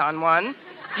was on one,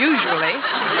 usually.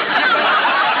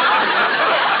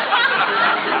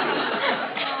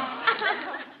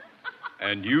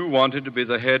 And you wanted to be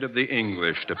the head of the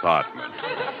English department.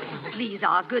 Please,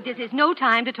 Osgood, this is no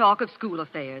time to talk of school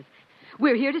affairs.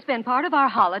 We're here to spend part of our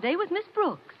holiday with Miss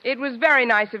Brooks. It was very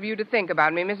nice of you to think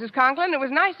about me, Mrs. Conklin. It was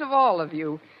nice of all of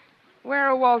you. Where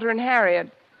are Walter and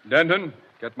Harriet? Denton,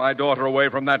 get my daughter away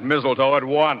from that mistletoe at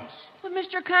once. But,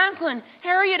 Mr. Conklin,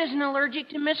 Harriet isn't allergic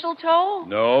to mistletoe.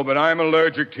 No, but I'm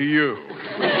allergic to you.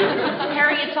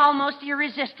 Harriet's almost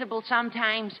irresistible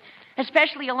sometimes,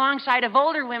 especially alongside of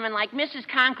older women like Mrs.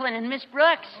 Conklin and Miss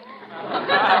Brooks.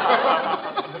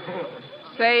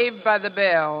 Saved by the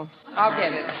bell. I'll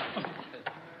get it.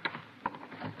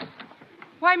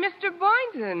 Why, Mr.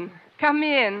 Boynton, come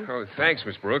in. Oh, thanks,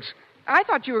 Miss Brooks. I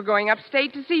thought you were going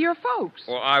upstate to see your folks.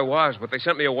 Well, I was, but they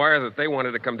sent me a wire that they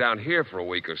wanted to come down here for a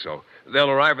week or so.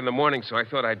 They'll arrive in the morning, so I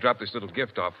thought I'd drop this little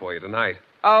gift off for you tonight.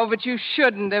 Oh, but you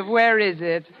shouldn't have. Where is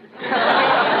it?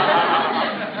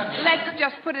 Let's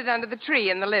just put it under the tree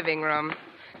in the living room.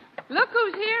 Look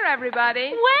who's here,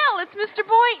 everybody. Well, it's Mr.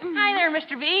 Boynton. Hi there,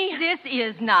 Mr. B. This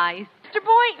is nice. Mr.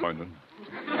 Boynton.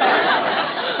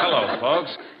 Hello,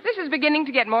 folks. This is beginning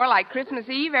to get more like Christmas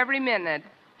Eve every minute.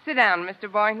 Sit down, Mr.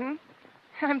 Boynton.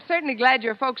 I'm certainly glad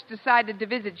your folks decided to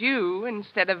visit you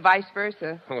instead of vice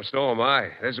versa. Oh, so am I.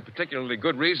 There's a particularly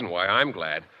good reason why I'm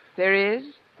glad. There is?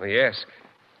 Well, yes.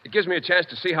 It gives me a chance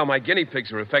to see how my guinea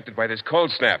pigs are affected by this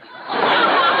cold snap. So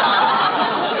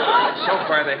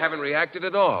far, they haven't reacted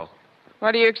at all.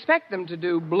 What do you expect them to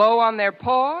do, blow on their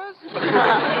paws?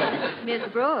 Miss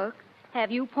Brooks,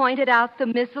 have you pointed out the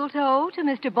mistletoe to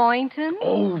Mr. Boynton?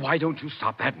 Oh, why don't you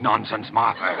stop that nonsense,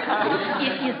 Martha?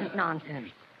 It isn't nonsense.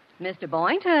 Mr.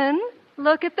 Boynton,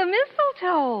 look at the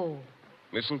mistletoe.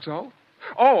 Mistletoe?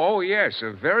 Oh, yes.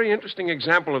 A very interesting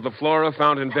example of the flora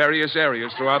found in various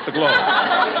areas throughout the globe.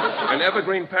 An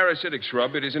evergreen parasitic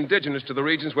shrub, it is indigenous to the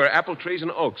regions where apple trees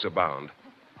and oaks abound.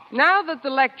 Now that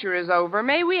the lecture is over,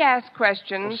 may we ask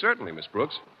questions? Well, certainly, Miss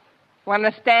Brooks. Want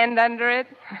to stand under it?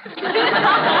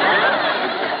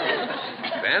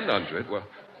 Stand under it? Well,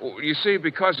 you see,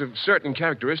 because of certain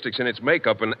characteristics in its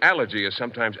makeup, an allergy is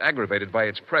sometimes aggravated by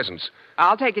its presence.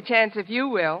 I'll take a chance if you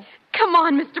will. Come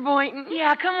on, Mr. Boynton.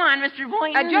 Yeah, come on, Mr.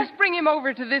 Boynton. Just bring him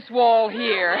over to this wall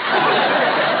here.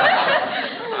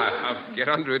 I'll get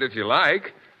under it if you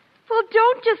like. Well,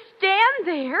 don't just stand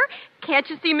there. Can't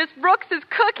you see Miss Brooks is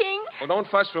cooking? Well, don't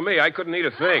fuss for me. I couldn't eat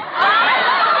a thing.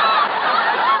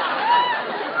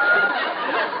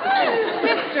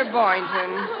 Mr.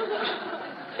 Boynton,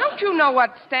 don't you know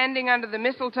what standing under the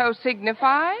mistletoe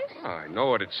signifies? Oh, I know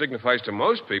what it signifies to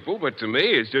most people, but to me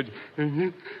it's just...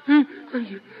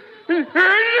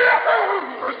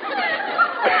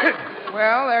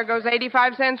 Well, there goes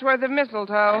 85 cents worth of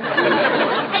mistletoe.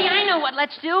 Hey, I know what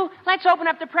let's do. Let's open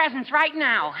up the presents right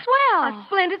now. Swell. A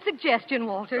splendid suggestion,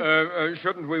 Walter.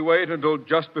 Shouldn't we wait until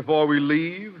just before we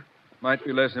leave? Might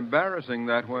be less embarrassing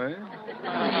that way.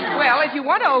 Well, if you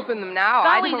want to open them now,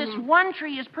 Golly, this one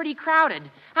tree is pretty crowded.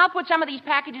 I'll put some of these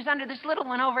packages under this little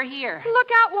one over here. Look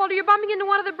out, Walter. You're bumping into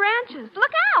one of the branches.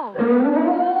 Look out.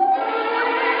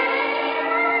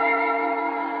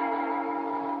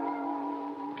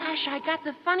 Gosh, I got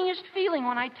the funniest feeling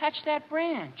when I touched that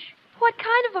branch. What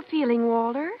kind of a feeling,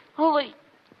 Walter? Oh,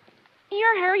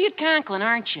 you're Harriet Conklin,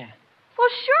 aren't you? Well,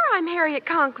 sure, I'm Harriet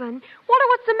Conklin. Walter,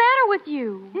 what's the matter with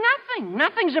you? Nothing.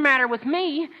 Nothing's the matter with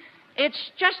me.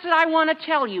 It's just that I want to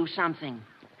tell you something.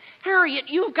 Harriet,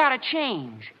 you've got to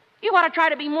change. You ought to try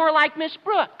to be more like Miss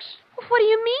Brooks. What do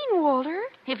you mean, Walter?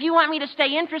 If you want me to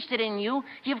stay interested in you,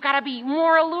 you've got to be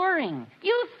more alluring,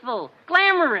 youthful,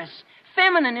 glamorous,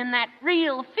 feminine in that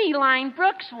real feline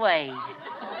Brooks way.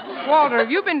 Walter, have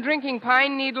you been drinking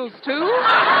pine needles, too?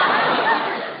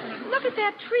 Look at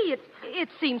that tree. It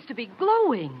seems to be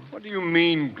glowing. What do you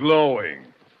mean, glowing?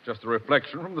 Just a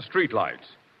reflection from the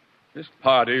streetlights. This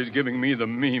party is giving me the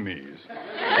memes.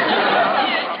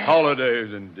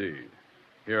 Holidays, indeed.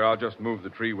 Here, I'll just move the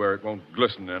tree where it won't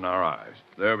glisten in our eyes.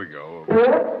 There we go.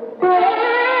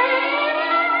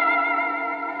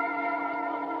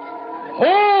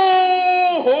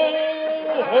 Ho, ho,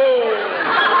 ho!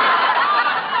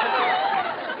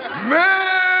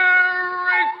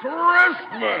 Merry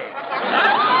Christmas!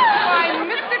 Why,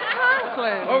 Mr.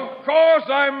 Conklin. Of course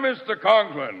I'm Mr.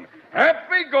 Conklin.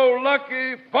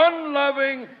 Happy-go-lucky,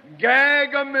 fun-loving,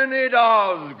 gag-a-minute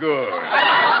Osgood.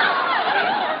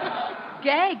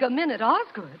 Gag-a-minute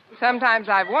Osgood? Sometimes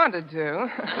I've wanted to.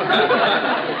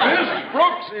 Miss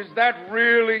Brooks, is that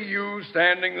really you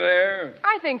standing there?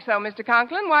 I think so, Mr.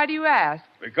 Conklin. Why do you ask?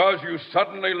 Because you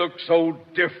suddenly look so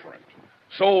different,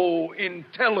 so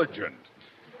intelligent.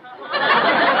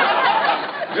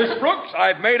 Miss Brooks,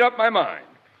 I've made up my mind.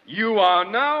 You are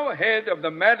now head of the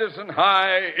Madison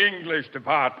High English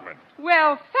Department.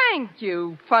 Well, thank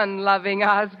you, fun-loving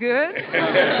Osgood.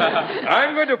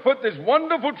 I'm going to put this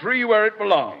wonderful tree where it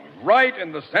belongs, right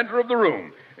in the center of the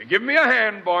room. Give me a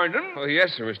hand, Boynton. Oh,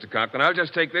 yes, sir, Mr. Conklin. I'll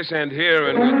just take this end here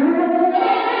and...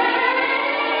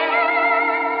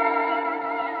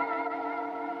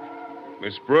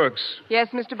 Miss Brooks. Yes,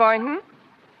 Mr. Boynton?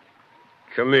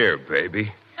 Come here,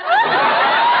 baby.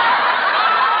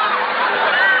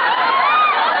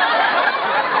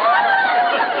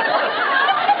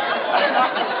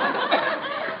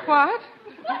 What?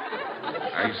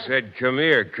 I said, come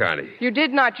here, Connie. You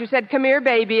did not. You said, come here,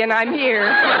 baby, and I'm here.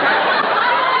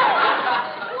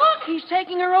 Look, he's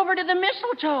taking her over to the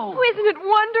mistletoe. Oh, isn't it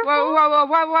wonderful? Well,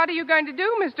 what are you going to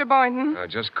do, Mr. Boynton? Now,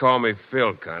 just call me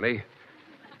Phil, Connie.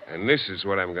 And this is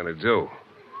what I'm going to do.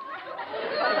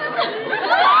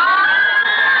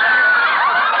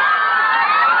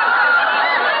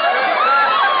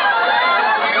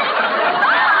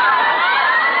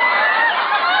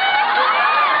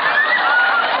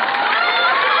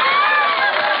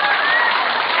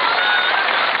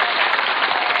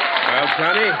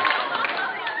 Connie,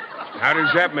 how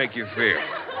does that make you feel?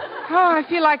 Oh, I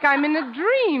feel like I'm in a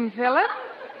dream, Philip.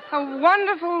 A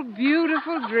wonderful,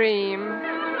 beautiful dream.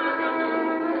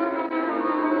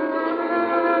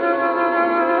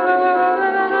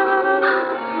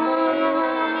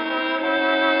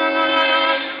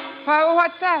 Well,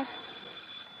 what's that?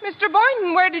 Mr.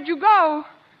 Boynton, where did you go?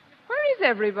 Where is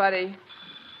everybody?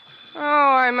 Oh,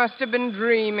 I must have been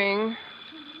dreaming.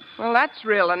 Well, that's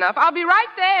real enough. I'll be right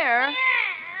there.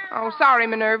 Oh, sorry,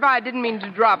 Minerva. I didn't mean to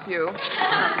drop you.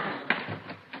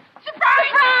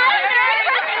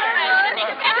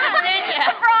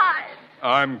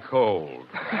 I'm cold.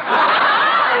 Why,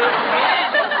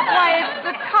 it's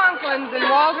the Conklins and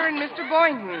Walter and Mr.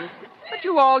 Boynton. But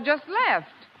you all just left.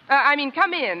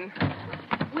 Come in.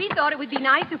 We thought it would be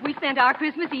nice if we spent our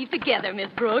Christmas Eve together, Miss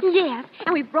Brooks. Yes,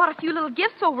 and we brought a few little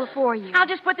gifts over for you. I'll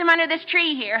just put them under this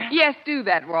tree here. Yes, do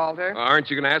that, Walter. Aren't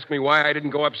you going to ask me why I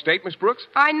didn't go upstate, Miss Brooks?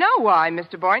 I know why,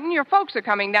 Mr. Boynton. Your folks are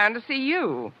coming down to see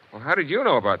you. Well, how did you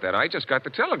know about that? I just got the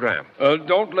telegram.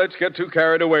 Don't let's get too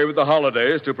carried away with the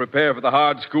holidays to prepare for the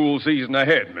hard school season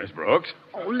ahead, Miss Brooks.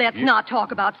 Oh, let's not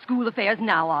talk about school affairs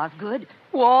now, Osgood.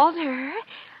 Walter,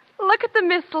 look at the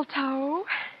mistletoe.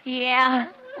 Yeah,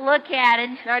 look at it.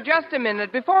 Now, just a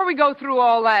minute, before we go through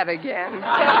all that again.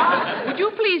 Would you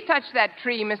please touch that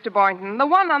tree, Mr. Boynton? The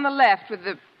one on the left with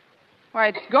the... Why,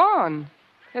 it's gone.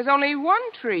 There's only one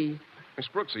tree. Miss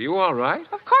Brooks, are you all right?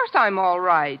 Of course I'm all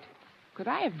right. Could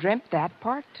I have dreamt that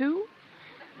part, too?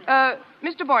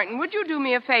 Mr. Boynton, would you do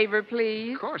me a favor,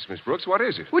 please? Of course, Miss Brooks. What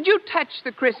is it? Would you touch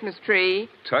the Christmas tree?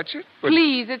 Touch it? But...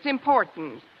 Please, it's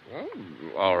important. Oh,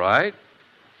 all right.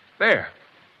 There.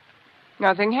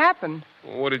 Nothing happened.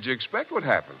 What did you expect would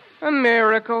happen? A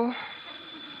miracle.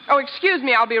 Oh, excuse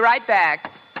me, I'll be right back.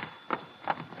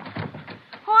 Oh,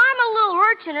 I'm a little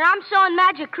urchin, and I'm selling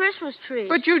magic Christmas trees.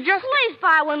 But you just... Please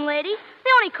buy one, lady.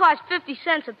 They only cost 50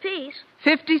 cents apiece.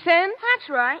 50 cents? That's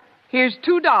right. Here's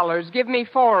 $2. Give me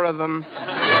 4 of them.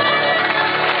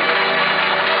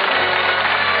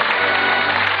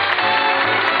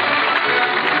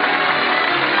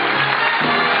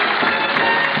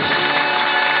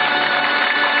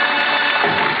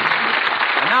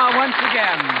 Once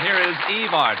again, here is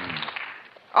Eve Arden.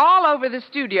 All over the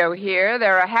studio here,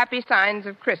 there are happy signs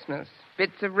of Christmas.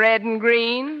 Bits of red and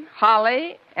green,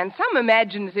 holly, and some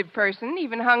imaginative person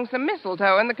even hung some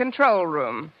mistletoe in the control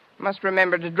room. Must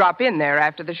remember to drop in there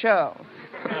after the show.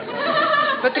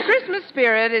 But the Christmas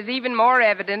spirit is even more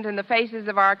evident in the faces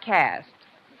of our cast.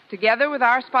 Together with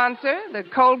our sponsor, the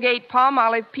Colgate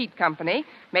Palmolive Peat Company,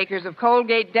 makers of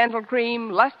Colgate Dental Cream,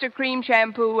 Luster Cream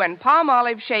Shampoo, and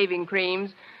Palmolive Shaving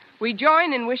Creams, we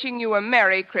join in wishing you a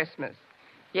Merry Christmas.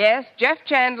 Yes, Jeff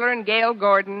Chandler and Gail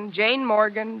Gordon, Jane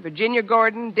Morgan, Virginia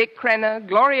Gordon, Dick Crenna,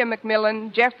 Gloria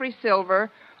McMillan, Jeffrey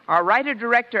Silver, our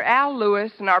writer-director Al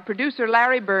Lewis, and our producer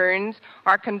Larry Burns,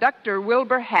 our conductor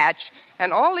Wilbur Hatch,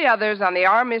 and all the others on the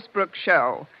Our Miss Brooks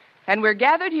show. And we're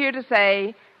gathered here to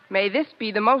say, may this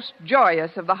be the most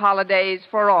joyous of the holidays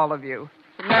for all of you.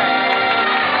 Good night.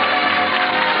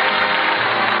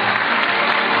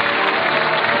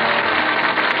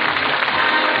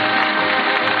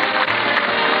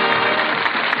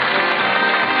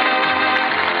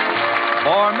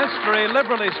 For mystery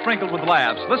liberally sprinkled with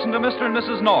laughs, listen to Mr. and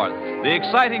Mrs. North, the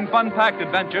exciting, fun-packed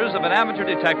adventures of an amateur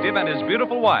detective and his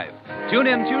beautiful wife. Tune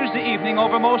in Tuesday evening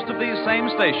over most of these same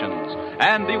stations.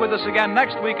 And be with us again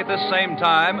next week at this same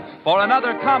time for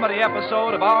another comedy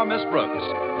episode of Our Miss Brooks.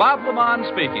 Bob Lamont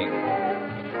speaking.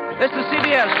 This is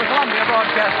CBS, the Columbia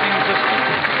Broadcasting System.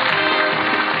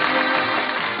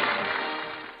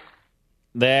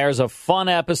 There's a fun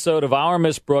episode of Our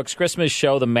Miss Brooks Christmas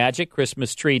show, The Magic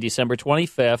Christmas Tree, December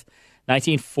 25th,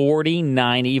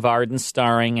 1949. Eve Arden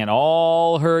starring and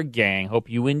all her gang. Hope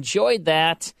you enjoyed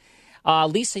that.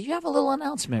 Lisa, you have a little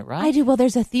announcement, right? I do. Well,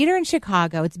 there's a theater in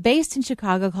Chicago. It's based in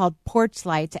Chicago called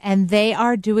Porchlight, and they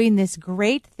are doing this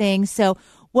great thing. So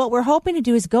what we're hoping to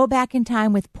do is go back in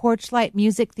time with Porchlight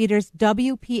Music Theater's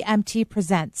WPMT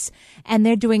Presents. And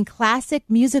they're doing classic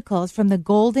musicals from the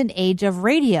golden age of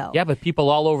radio. Yeah, but people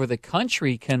all over the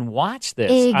country can watch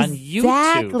this on YouTube.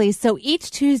 Exactly. So each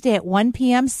Tuesday at 1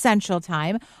 p.m. Central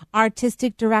Time,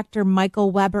 artistic director Michael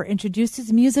Weber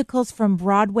introduces musicals from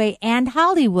Broadway and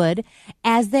Hollywood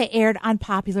as they aired on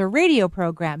popular radio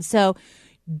programs. So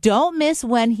don't miss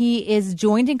when he is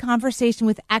joined in conversation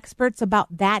with experts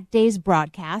about that day's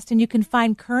broadcast. And you can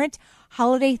find current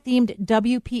holiday-themed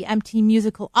WPMT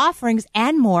musical offerings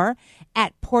and more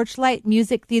at Porchlight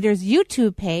Music Theater's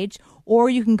YouTube page, or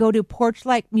you can go to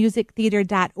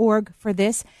porchlightmusictheater.org for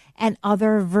this and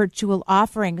other virtual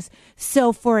offerings.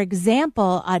 So, for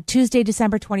example, Tuesday,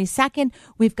 December 22nd,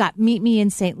 we've got Meet Me in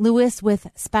St. Louis with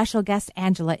special guest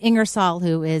Angela Ingersoll,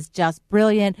 who is just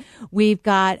brilliant. We've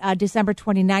got December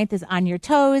 29th is On Your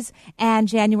Toes, and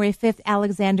January 5th,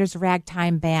 Alexander's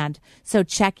Ragtime Band. So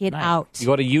check it out. You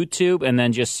go to YouTube and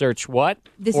then just search what?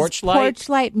 This Porchlight? is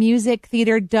Porchlight Music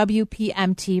Theater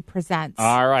WPMT Presents.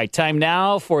 All right, time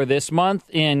now for this month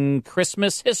in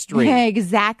Christmas history.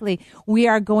 Exactly. We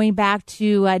are going back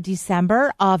to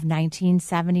December of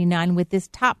 1979 with this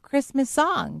top Christmas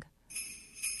song.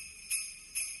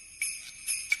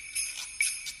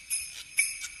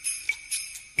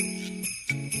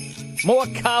 More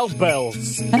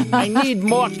cowbells. I need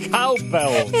more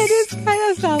cowbells. It is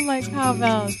kind of sound like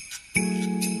cowbells.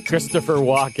 Christopher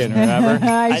Walken, remember?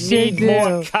 I sure need do.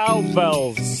 more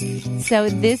cowbells. So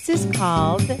this is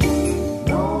called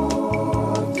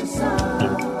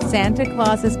Santa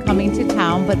Claus is Coming to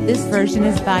Town, but this version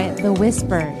is by The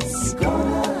Whispers.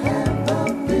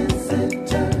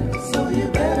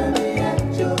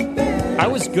 I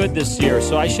was good this year,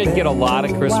 so I should get a lot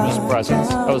of Christmas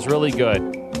presents. I was really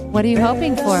good. What are you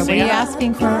hoping for? What are you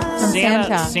asking for from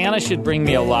Santa? Santa should bring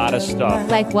me a lot of stuff.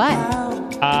 Like what?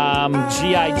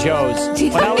 G.I. Joes.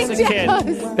 When I was a kid,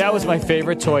 that was my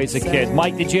favorite toy as a kid.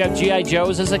 Mike, did you have G.I.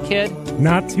 Joes as a kid?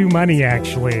 Not too many,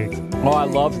 actually. Oh, I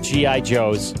love G.I.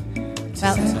 Joes.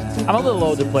 Well, I'm a little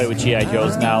old to play with G.I.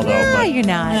 Joes now, though. Yeah, but, you're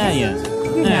not.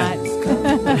 You're not.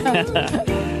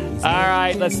 All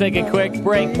right, let's take a quick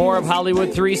break. More of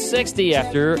Hollywood 360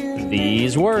 after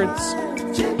these words.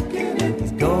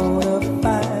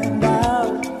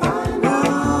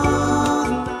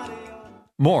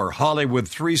 More Hollywood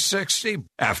 360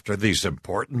 after these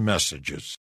important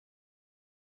messages.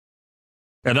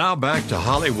 And now back to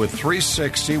Hollywood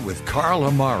 360 with Carl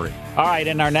Amari. All right,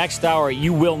 in our next hour,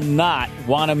 you will not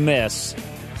want to miss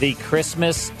the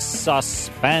Christmas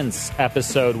Suspense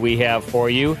episode we have for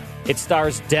you. It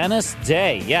stars Dennis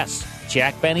Day. Yes,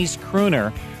 Jack Benny's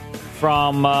crooner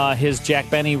from his Jack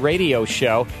Benny radio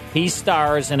show. He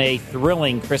stars in a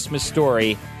thrilling Christmas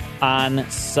story on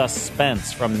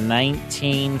Suspense from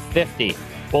 1950.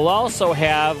 We'll also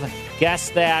have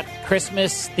Guess That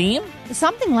Christmas Theme?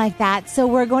 Something like that. So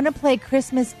we're going to play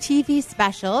Christmas TV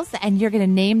specials, and you're going to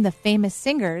name the famous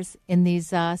singers in these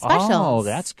specials. Oh,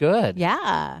 that's good.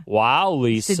 Yeah. Wow,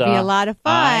 Lisa. Should be a lot of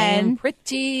fun. I'm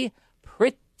pretty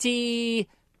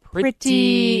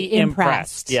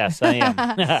impressed. Yes, I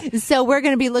am. So we're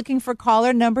going to be looking for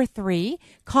caller number 3.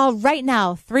 Call right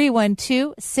now,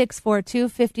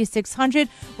 312-642-5600.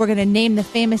 We're going to name the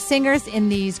famous singers in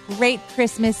these great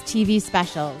Christmas TV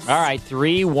specials. All right,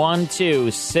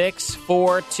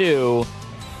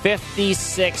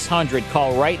 312-642-5600.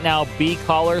 Call right now, be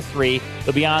caller 3.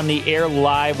 You'll be on the air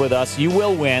live with us. You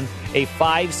will win a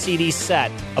 5-CD set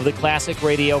of the Classic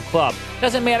Radio Club.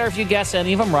 Doesn't matter if you guess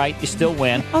any of them right, you still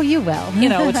win. Oh, you will. You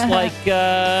know, it's like,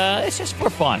 it's just for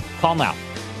fun. Call now.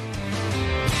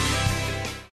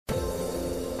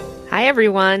 Hi,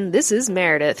 everyone. This is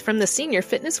Meredith from the Senior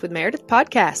Fitness with Meredith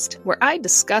podcast, where I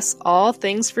discuss all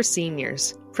things for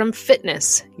seniors. From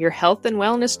fitness, your health and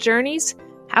wellness journeys,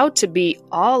 how to be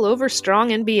all over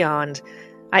strong and beyond.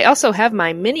 I also have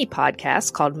my mini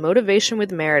podcast called Motivation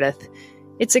with Meredith.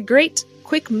 It's a great,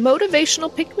 quick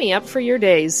motivational pick-me-up for your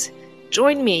days.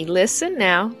 Join me. Listen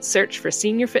now. Search for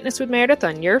Senior Fitness with Meredith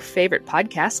on your favorite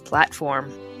podcast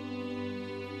platform.